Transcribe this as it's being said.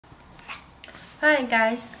Hi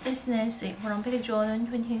guys, it's Nancy from Pick Jordan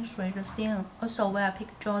 23. Also, where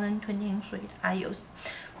Pick Jordan 23 I use.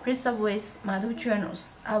 Please with my two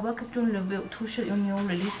channels. I will keep doing review to show you new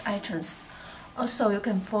release items. Also, you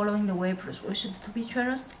can follow in the web with the two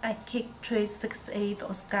channels like Kick 368 or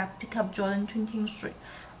Skype Pickup Jordan 23.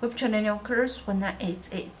 Web channel occurs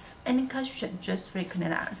 1988. Any question, just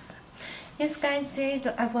reconnect us. In SkyTH,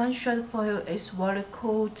 the iPhone shot for you is very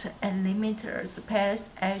cool and limited space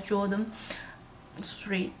at Jordan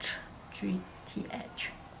 3 JTH.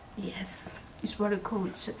 Yes, it's very cool.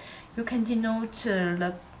 You can denote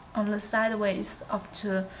on the sideways of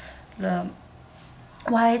the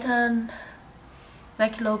white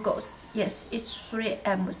like logos. Yes, it's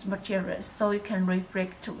 3M material, so you can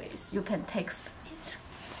reflect with. You can text it.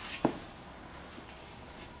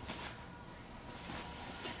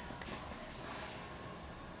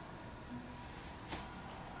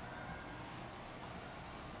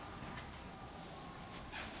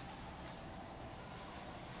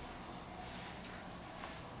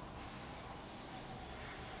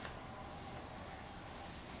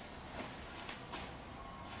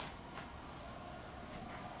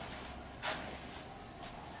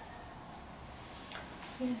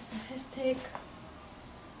 Yes, hashtag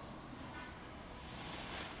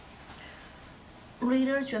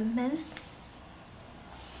reader Germans.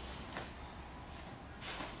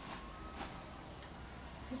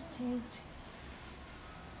 Hashtag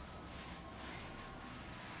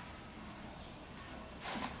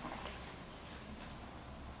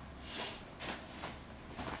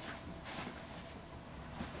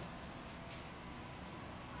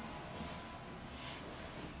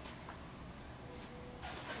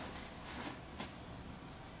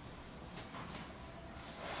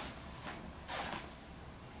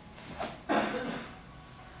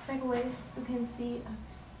sideways, you can see a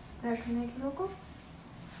black Nike logo.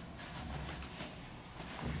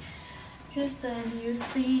 Just you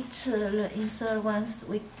see the insert once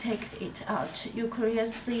we take it out. You can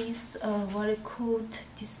see a very cool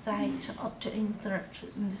design of the insert.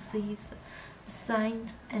 You see sign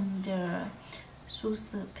and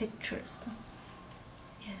shoes pictures.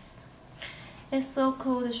 Yes. It's so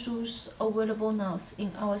cool. The shoes available now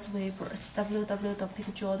in our website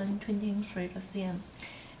www.pickjordan23.cm.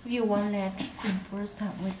 If you want that in first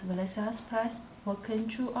time with very sales price, welcome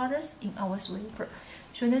to others in our website.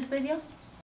 See you next video.